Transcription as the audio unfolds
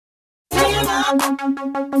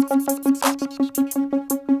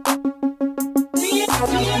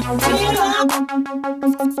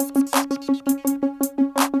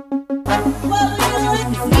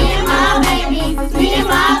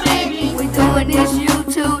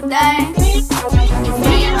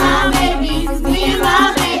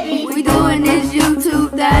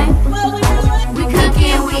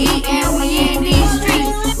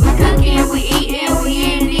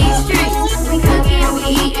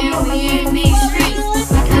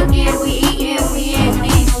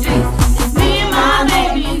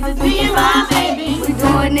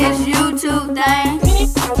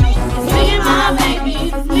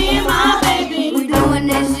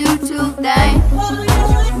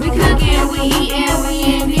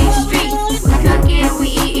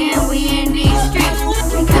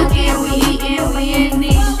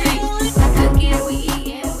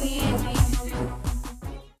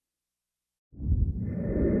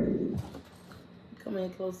Come in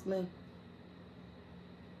close to me.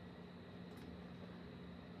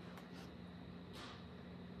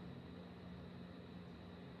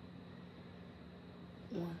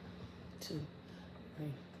 One, two, three.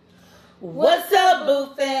 What's up,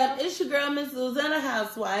 Boo Fam? It's your girl, Miss Louisiana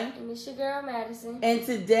Housewife. And it's your girl, Madison. And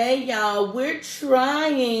today, y'all, we're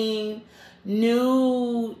trying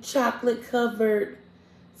new chocolate-covered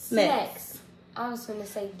snacks. I was going to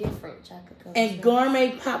say different chocolate-covered and snacks.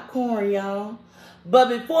 Gourmet popcorn, y'all. But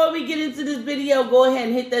before we get into this video, go ahead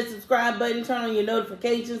and hit that subscribe button. Turn on your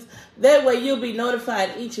notifications. That way, you'll be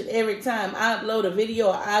notified each and every time I upload a video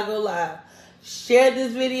or I go live. Share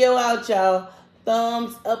this video out, y'all.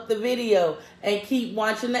 Thumbs up the video and keep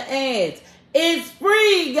watching the ads. It's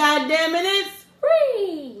free, goddammit, it's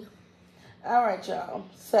free. All right, y'all.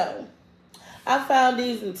 So, I found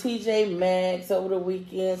these in TJ Maxx over the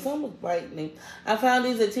weekend. Some was biting me. I found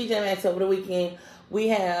these at TJ Maxx over the weekend. We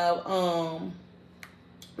have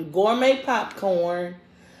gourmet popcorn.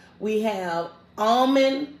 We have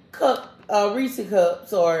almond cup, Reese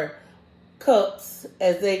cups, or cups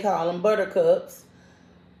as they call them, buttercups.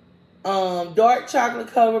 Dark chocolate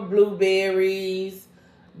covered blueberries,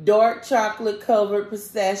 dark chocolate covered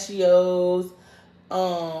pistachios,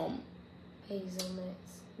 hazelnuts.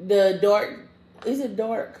 The dark, is it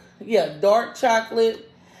dark? Yeah, dark chocolate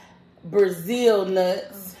Brazil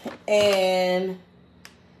nuts and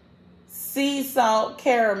sea salt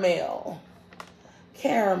caramel.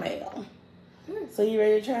 So you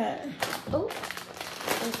ready to try it? Oh,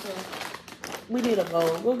 okay. We need a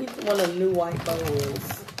bowl. Go get one of the new white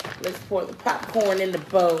bowls. Let's pour the popcorn in the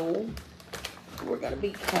bowl. We're gonna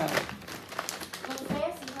be kind of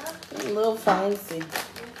Fancy, huh? a little fancy.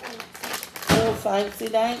 A little fancy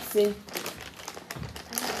dancy.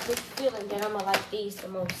 I have a good feeling that I'm gonna like these the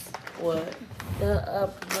most. What? The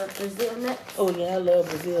Brazil nuts. Oh yeah, I love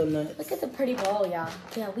Brazil nuts. Look at the pretty bowl, y'all.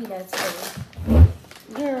 Can't we nuts?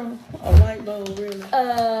 Girl, a white bowl, really?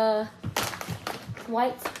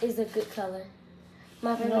 White is a good color.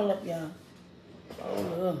 My favorite. Hold up, y'all.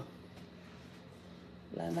 Oh,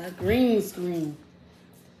 like my green screen.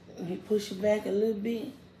 Let me push it back a little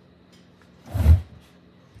bit.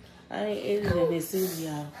 I ain't editing this either,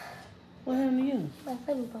 y'all. What happened to you? My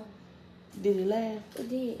funny bone. Did it laugh? It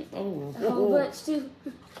did. Oh, A whole bunch, too.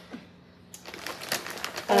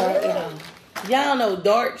 Alright, y'all. Y'all know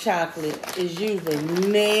dark chocolate is usually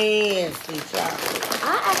nasty chocolate.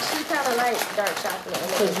 I actually kind of like dark chocolate.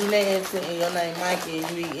 Because you nasty and your name Mikey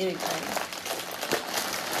and you eat anything.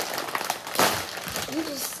 You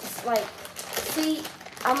just, it's like, see,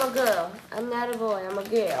 I'm a girl. I'm not a boy. I'm a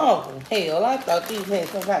girl. Oh, hell. I thought these had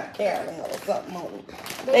some kind of caramel or something on them.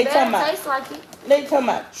 They better taste like it. They talking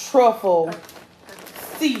about truffle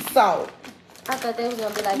sea salt. I thought they was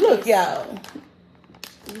going to be like Look, this. y'all.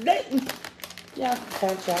 Y'all can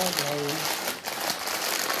count y'all days.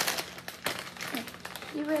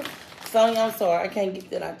 You ready? Sonia, I'm sorry. I can't get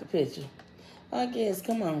that out the picture. I guess.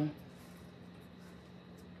 Come on.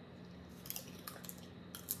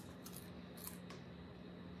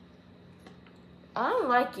 I don't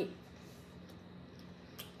like it.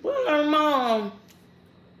 Well, Mom.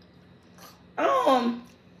 I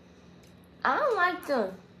don't like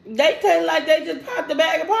them. They taste like they just popped a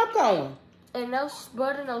bag of popcorn. And no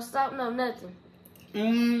butter, no salt, no nothing.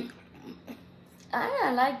 I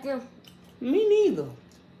don't like them. Me neither.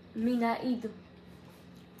 Me not either.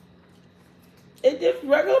 It's just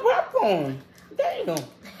regular popcorn. Damn.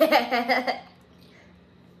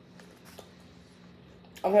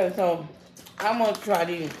 Okay, so I'm gonna try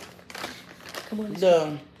these. Come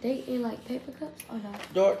on. They in like paper cups or no?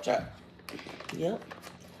 Dark chocolate. Yep.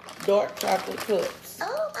 Dark chocolate cups.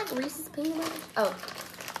 Oh, like Reese's peanut butter. Oh.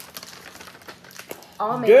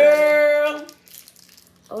 all made. Girl.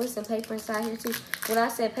 Oh, it's some paper inside here too. When I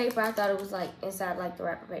said paper, I thought it was like inside like the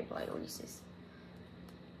wrapper paper, like Reese's.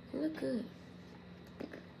 It look good.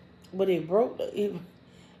 But it broke. It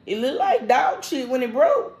looked like dog shit when it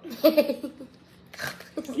broke.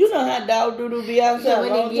 You know how dog doodle be outside Yeah,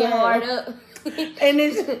 when all it the get time. hard up. And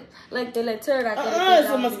it's like the little turd out there. it's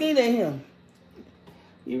a mosquito in him.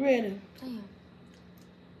 You ready? Damn.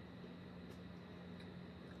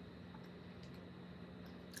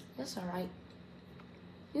 That's alright.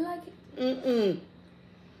 You like it?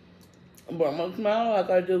 But I'm gonna smile like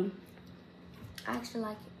I do. I actually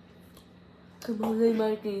like it. Come on, they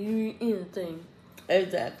might get you anything.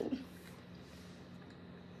 Exactly.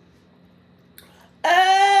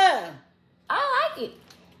 Ah! I like it.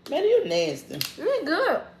 Man, you nasty. It's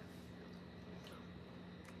good.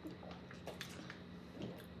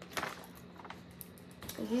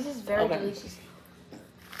 This is very delicious.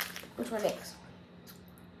 Which one next?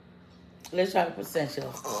 Let's try the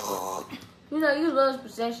pistachios. You know, you love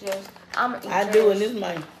pistachios. I do, and this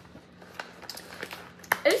mine.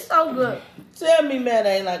 It's so good. Tell me, man, I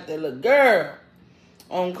ain't like that little girl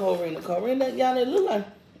on Corina. Corina, y'all, they look like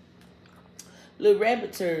little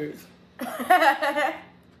rabbit turds.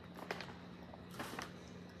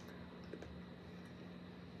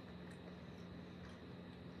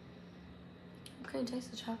 Can't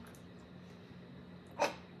taste the chocolate.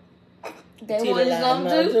 They wanted some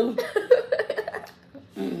too.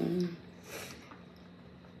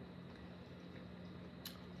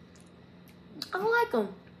 I don't like them.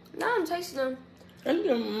 Now I'm tasting them.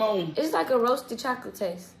 It's like a roasted chocolate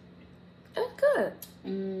taste. It's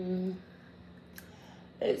good.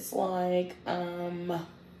 It's like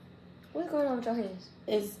What's going on with your hands?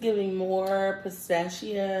 it's giving more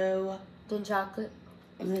pistachio Than chocolate.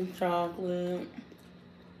 than chocolate.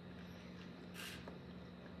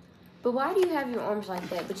 But why do you have your arms like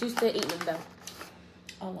that? But you still eating them though.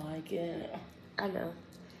 I like it. I know.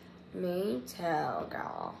 Me too,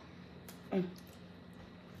 girl.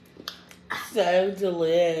 So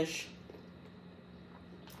delish.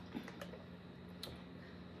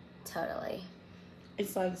 Totally.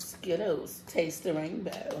 It's like Skittles. Taste the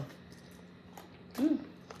rainbow.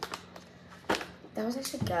 That was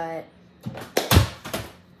actually good.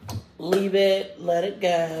 Leave it. Let it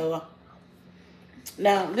go.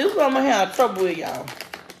 Now, this is what I'm going to have trouble with, y'all.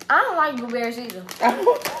 I don't like blueberries either. I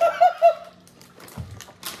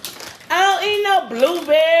don't eat no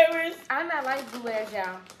blueberries. I'm not like blueberries,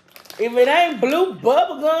 y'all. If it ain't blue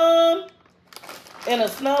bubble gum and a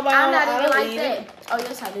snowball, I'm not I even don't like eat that. it. Oh,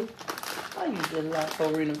 yes, I do. I used to like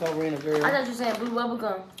Corina, girl. I thought you said blue bubble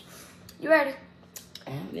gum. You ready?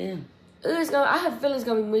 Yeah. It's gonna, I have a feeling it's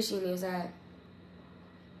going to be mushy in the inside.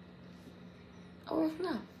 Oh, it's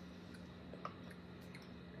not.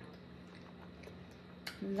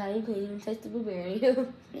 Now you can't even taste the blueberry.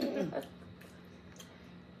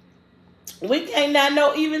 We can't not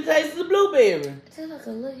know even taste the blueberry. It tastes like a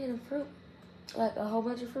little hint of fruit. Like a whole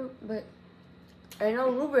bunch of fruit, but ain't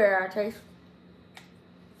no blueberry I taste.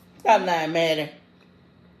 I'm not mad.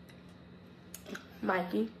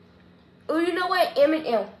 Mikey. Oh, you know what?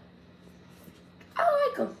 M&M. I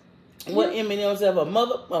like them. What M&M's have a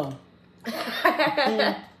mother? Oh.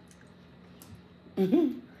 I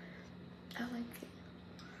like it.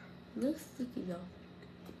 Looks sticky though.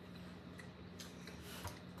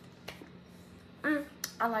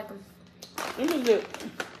 I like them. Let me look.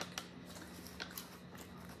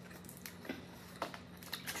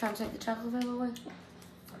 Trying to take the chocolate flavor away?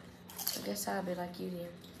 I guess I'll be like you then.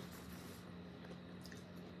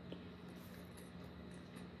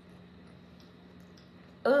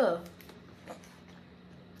 Ugh.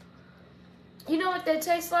 You know what that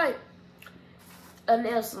tastes like? A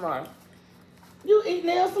nail salon. You eat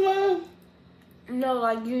nail salon? No,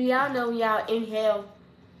 like y'all know when y'all inhale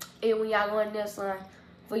it when y'all go in nail salon.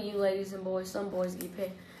 For you ladies and boys, some boys get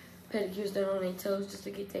pedicures done on their toes just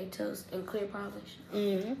to get their toes in clear polish.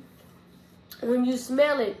 When you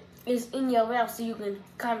smell it, it's in your mouth so you can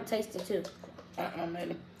kind of taste it too.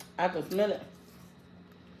 Man. I can smell it.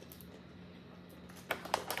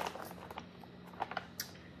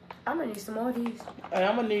 I'm gonna need some more of these. And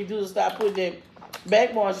I'm gonna need you to stop putting that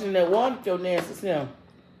backwash in that water with your nasty smell.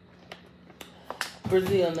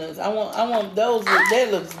 Brazil nuts. I want those. That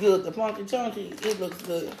looks good. The funky chunky, it looks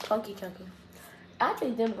good. Funky chunky. I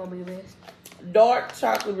think them gonna be the best. Dark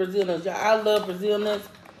chocolate Brazil nuts. Y'all, I love Brazil nuts.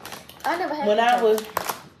 I never had. When I was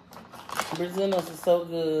Brazil nuts are so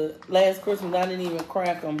good. Last Christmas I didn't even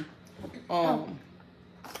crack them. Look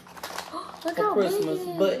For how Christmas,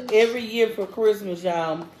 big. but every year for Christmas,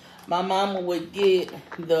 y'all, my mama would get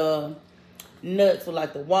the nuts with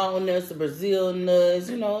like the walnuts, the Brazil nuts,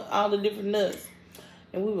 you know, all the different nuts.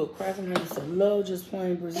 And we were cracking them so low, just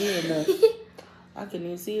plain Brazil nuts. I couldn't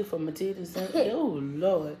even see it from my titties. Oh,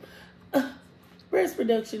 Lord. Breast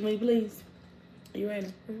production, me, please. You ready?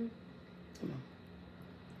 Mm-hmm. Come on.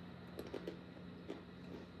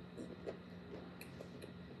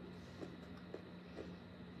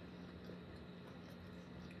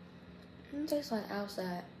 It tastes like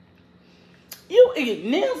outside. You eat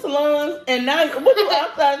nail salons and now what do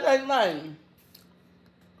outside taste like?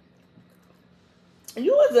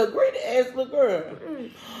 You was a great ass little girl.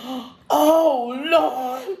 Mm. Oh,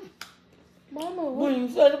 Lord. Mama, When you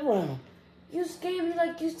said it wrong. you scared me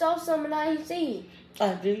like you saw something I didn't see.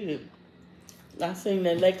 I did. I seen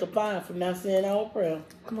that lake of fire from not saying our prayer.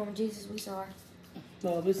 Come on, Jesus, we sorry.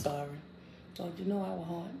 Lord, we're sorry. Lord, you know our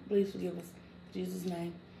heart. Please forgive us. In Jesus'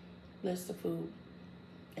 name. Bless the food.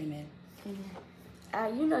 Amen.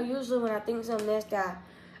 Amen. You know, usually when I think something nasty,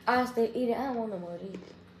 I stay eat it. I don't want no more to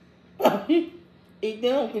eat. Eat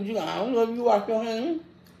them because I don't know if you wash your hands.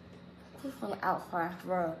 It's from outside,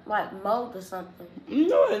 bro. Like mold or something.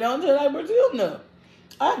 No, it don't taste like Brazil nut.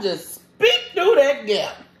 I just spit through that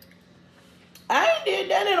gap. I ain't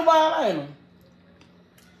did that in a while, ain't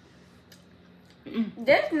I?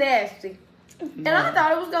 That's nasty. And I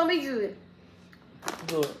thought it was going to be good.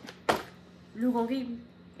 Good. You going to keep them?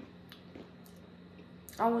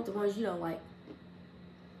 I want the ones you don't like.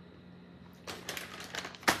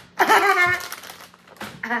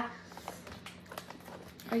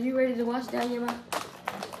 Are you ready to wash down your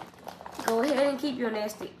mouth? Go ahead and keep your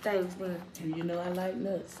nasty things then. And you know I like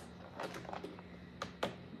nuts.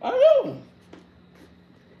 I do.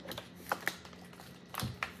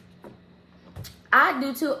 I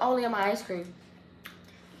do too, only on my ice cream.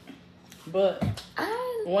 But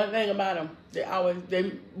one thing about them,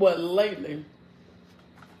 lately,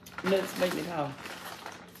 nuts make me cough.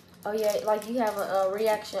 Oh yeah, like you have a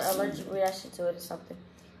reaction, allergic reaction to it or something.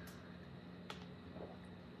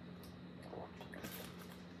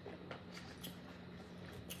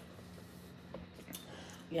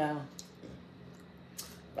 Yeah.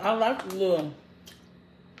 I like the little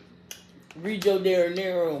Rio de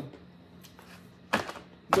Janeiro.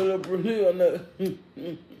 The little Brazil nut.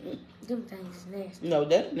 Them things is nasty. No,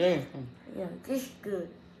 that's nasty. Yeah, this is good.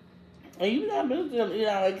 And you not supposed to eat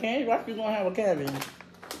all that candy. Why you gonna have a cavity?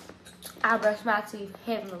 I brush my teeth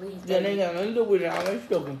heavily. Yeah, they got nothing to do with it. All that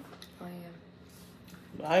sugar. Oh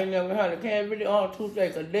yeah. I ain't never had a cavity or a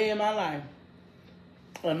toothache a day in my life.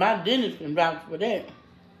 And my dentist can vouch for that.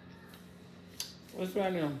 What's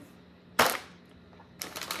right now?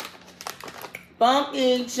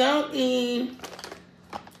 Funky, chunky.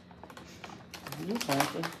 You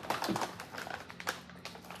funky.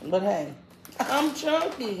 But hey, I'm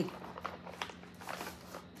chunky.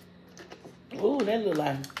 Ooh, that look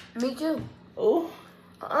like. Me too. Ooh.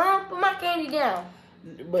 Put my candy down.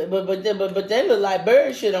 But that look like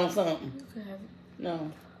bird shit on something. You can have it.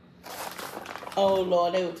 No. Oh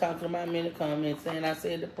Lord, they were talking about me in the comments saying I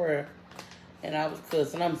said the prayer and I was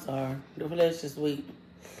cussing. I'm sorry. The flesh is weak.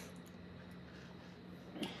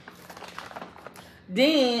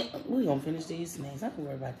 Then we gonna finish these snacks. I don't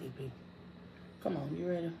worry about these people. Come on, you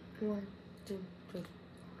ready? 1, 2, 3.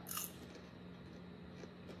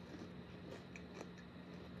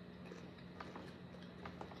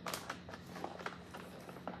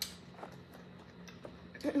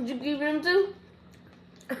 Did you give them too?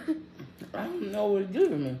 I don't know what it's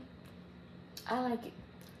giving me. I like it.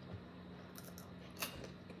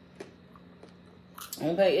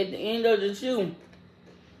 Okay, at the end of the chew,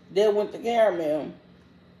 there went the caramel.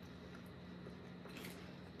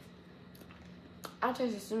 I'll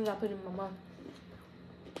taste it as soon as I put it in my mouth.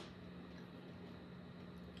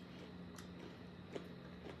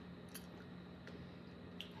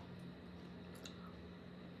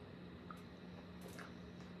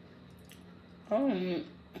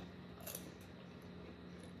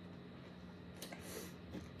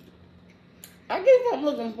 I guess I'm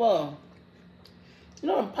looking for, you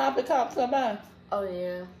know, them poppycocks I buy. Oh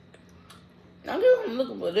yeah. I guess I'm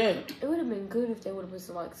looking for them. It would have been good if they would have put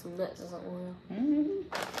some like some nuts or something on there. Mm-hmm.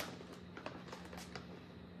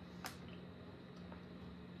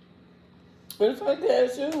 But it's like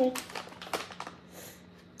that too.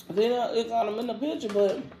 They got them in the picture,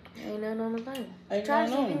 but Ain't nothing on the thing. Ain't Try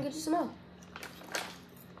to nothing see if on you can them. get you some more.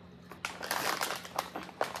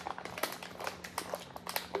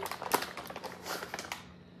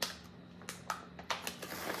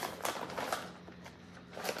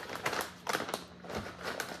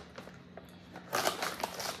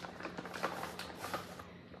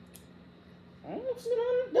 I don't see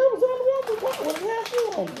none. That was on the one with a cashew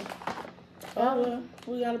on it. Well,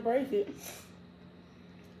 we gotta break it.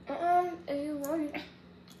 If you want it.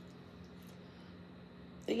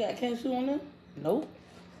 They got cashew on there? Nope.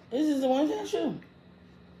 This is the one cashew.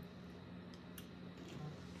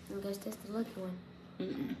 I guess that's the lucky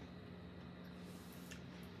one.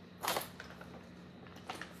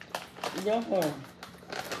 Go home.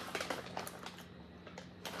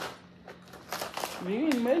 You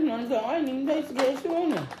ain't made none, so I ain't even taste the cashew on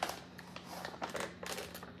there.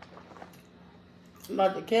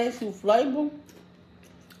 Like the cashew flavor,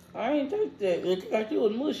 I ain't taste that. The cashew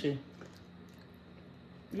was mushy.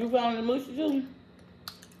 You found the mushy too?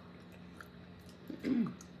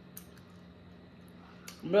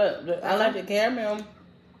 But I like the caramel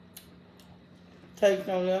taste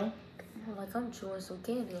on them. Like I'm chewing some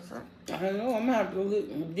candy or something. I know, I'm gonna have to go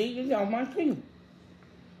get these off my teeth.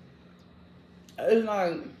 It's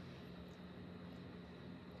like,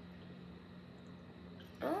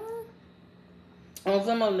 on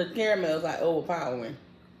some of the caramels like overpowering.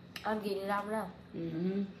 I'm getting it out now.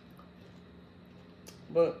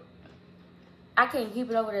 But I can't keep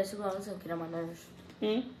it over there too long. It's gonna get on my nerves.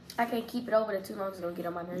 I can't keep it over there too long. It's gonna get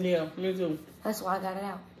on my nerves. Yeah, me too. That's why I got it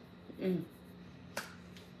out.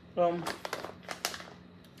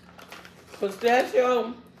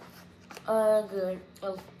 Pistachio. Good.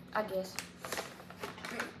 Oh, I guess.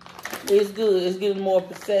 It's good. It's getting more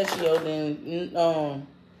pistachio than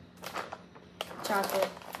Chocolate.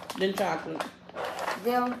 chocolate.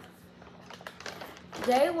 They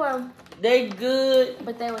good, They good.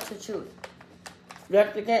 but they were too chewy.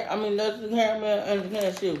 That's the caramel and the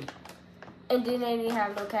cashew. And then they didn't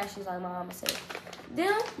have no cashews like my mama said. I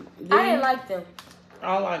didn't like them.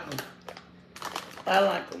 I like them. I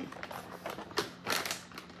like them.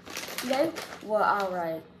 They were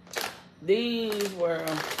alright. These were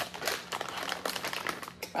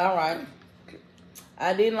alright.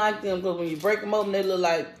 I didn't like them because when you break them open, they look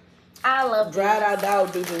like I love dried out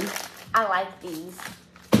dog doo-doo. I like these.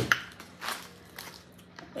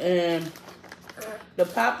 And the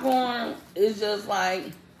popcorn is just like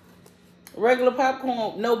regular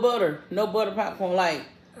popcorn, no butter popcorn, like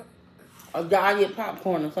a diet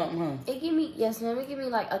popcorn or something, huh? It give me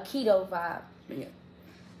like a keto vibe. Yeah.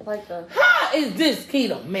 Like a How is this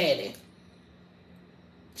keto, Maddie?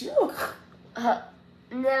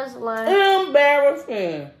 that's like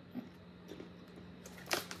Embarrassing.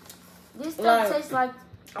 this stuff Like tastes like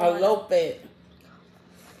a low fat.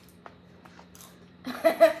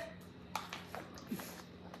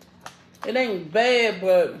 It ain't bad,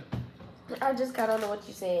 but I just got on to what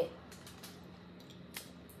you said.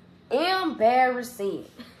 Embarrassing.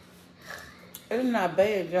 it's not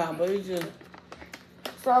bad, y'all, but it's just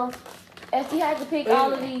So, if you had to pick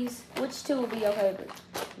all of these, which two would be your favorite?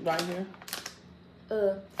 right here.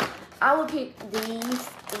 I would pick these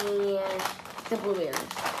and the blueberries.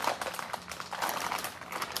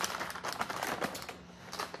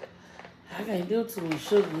 I can't do too much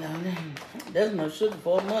sugar now. There's no sugar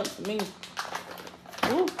for a month for me.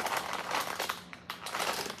 Ooh.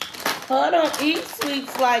 I don't eat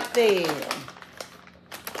sweets like that.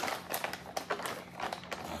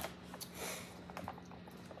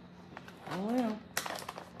 Oh well.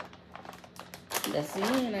 That's the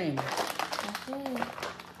end, ain't it? That's it.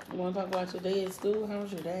 You want to talk about your day at school? How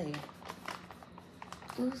was your day?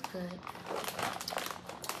 It was good.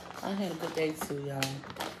 I had a good day too, y'all.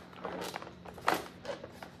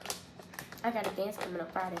 I got a dance coming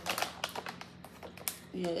up Friday.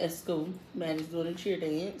 Yeah, at school. Maddie's doing a cheer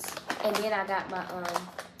dance. And then I got my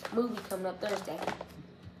movie coming up Thursday.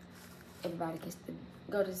 Everybody gets to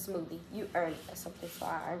go to this movie. You earned it or something, so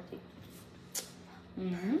I earned it.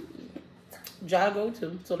 Mm-hmm. Ja go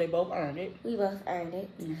too, so they both earned it. We both earned it.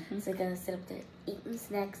 Mm-hmm. So we're going to sit up there eating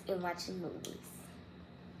snacks and watching movies.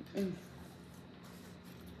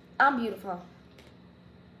 I'm beautiful.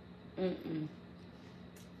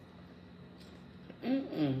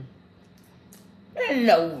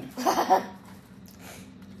 No.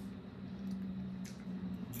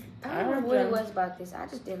 I don't know what it was about this. I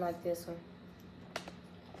just didn't like this one.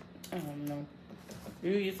 I don't know.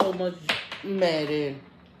 You eat so much Maddie.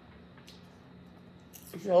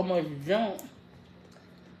 So much junk.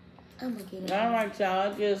 I'm gonna get it. All right,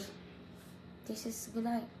 y'all. I guess. This is good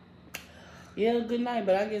night. Yeah, good night.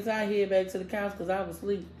 But I guess I head back to the couch because I was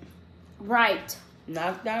asleep. Right.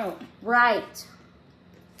 Knocked out. Right.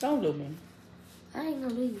 Don't do me. I ain't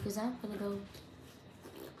gonna leave you because I'm gonna go.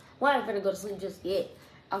 Well, I ain't gonna go to sleep just yet.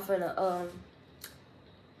 I'm finna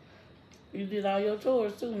You did all your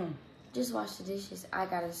chores too, huh? just wash the dishes. I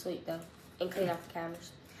gotta sleep though and clean off the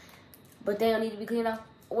counters. But they don't need to be cleaned off.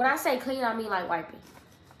 When I say clean, I mean like wiping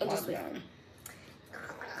and just sweep.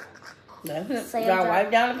 That's it. Sam Gotta dry.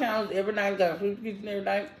 wipe down the counters every night. Gotta sweep the kitchen every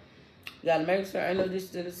night. Gotta make sure I know this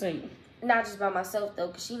to the sink. Not just by myself though,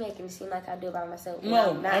 cause she making it seem like I do it by myself.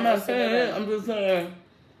 No, I'm not saying that. that. I'm just saying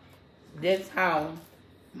that's how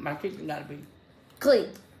my kitchen gotta be Clean.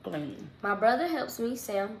 clean. My brother helps me,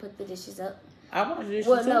 Sam, put the dishes up. I washed this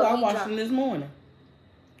Well, too. no, I he washed dropped- them this morning.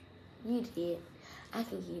 You did. I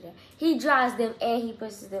can hear that. He dries them and he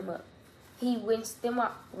pushes them up. He rinsed them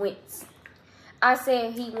up. I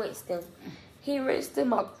said he rinsed them. He rinsed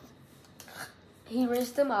them up. He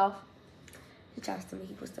rinsed them off. He tries to me.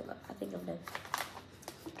 He puts them up. I think I'm done.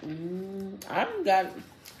 I done got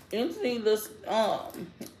empty this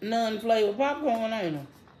non-flavored popcorn, ain't it?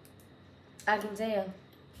 I can tell.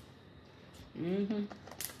 Mm-hmm.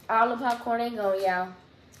 All the popcorn ain't gone, y'all.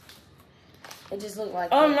 It just looked like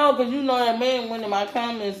Oh that. no, cause you know that man went in my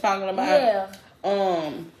comments talking about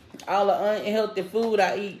all the unhealthy food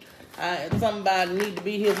I eat. Somebody need to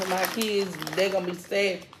be here for my kids. They gonna be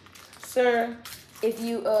sad, sir. If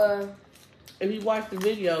you watch the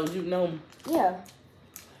videos, you know yeah.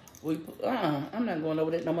 I'm not going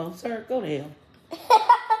over that no more, sir. Go to hell.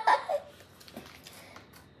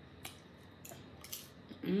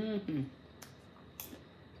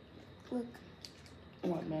 Look,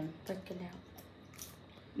 What, man? freaking out.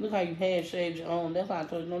 Look how you hand shaved your own. That's why I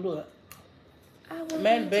told you don't do it. Man,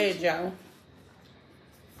 Man, bad, y'all.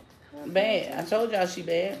 Bad. I told y'all she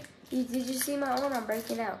bad. Did you see my arm? I'm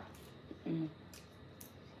breaking out.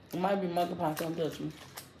 It might be monkeypox. Don't touch me.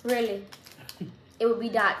 Really? It would be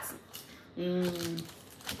dots. All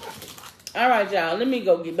right, y'all. Let me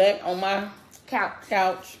go get back on my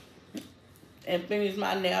Couch. and finish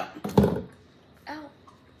my nap. Ow.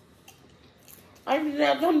 I just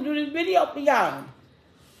have to come do this video for y'all.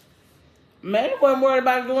 Man, I wasn't worried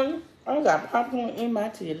about doing it. I got popcorn in my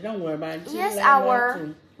titty. Don't worry about it. Yes, I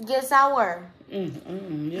were. Yes, I were.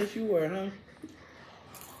 Yes, you were, huh?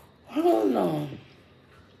 Oh, no.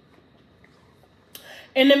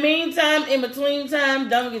 In the meantime, in between time,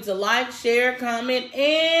 don't forget to like, share, comment,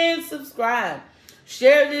 and subscribe.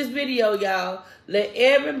 Share this video, y'all. Let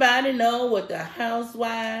everybody know what the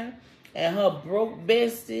housewife and her broke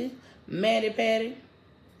bestie, Maddie Patty.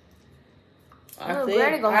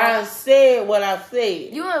 I said what I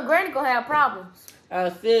said. You and Granny gonna have problems. I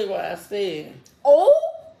said what I said. Oh,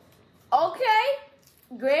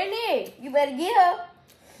 okay. Granny, you better get her.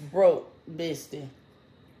 Broke bestie.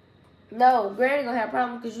 No, Granny gonna have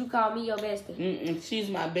problems because you call me your bestie. She's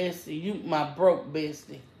my bestie. You my broke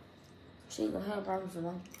bestie. She ain't gonna have problems with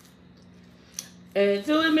them. And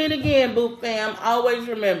until we meet again, Boo Fam, always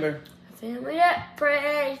remember. Family that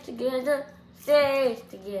prays together, stays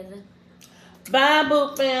together. Bye,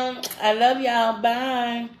 Boo Fam. I love y'all.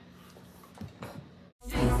 Bye.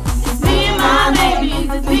 It's me and my baby.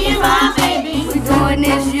 It's me and my baby. We doing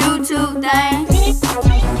this YouTube thing. It's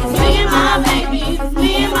me and my baby. It's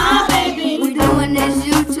me and my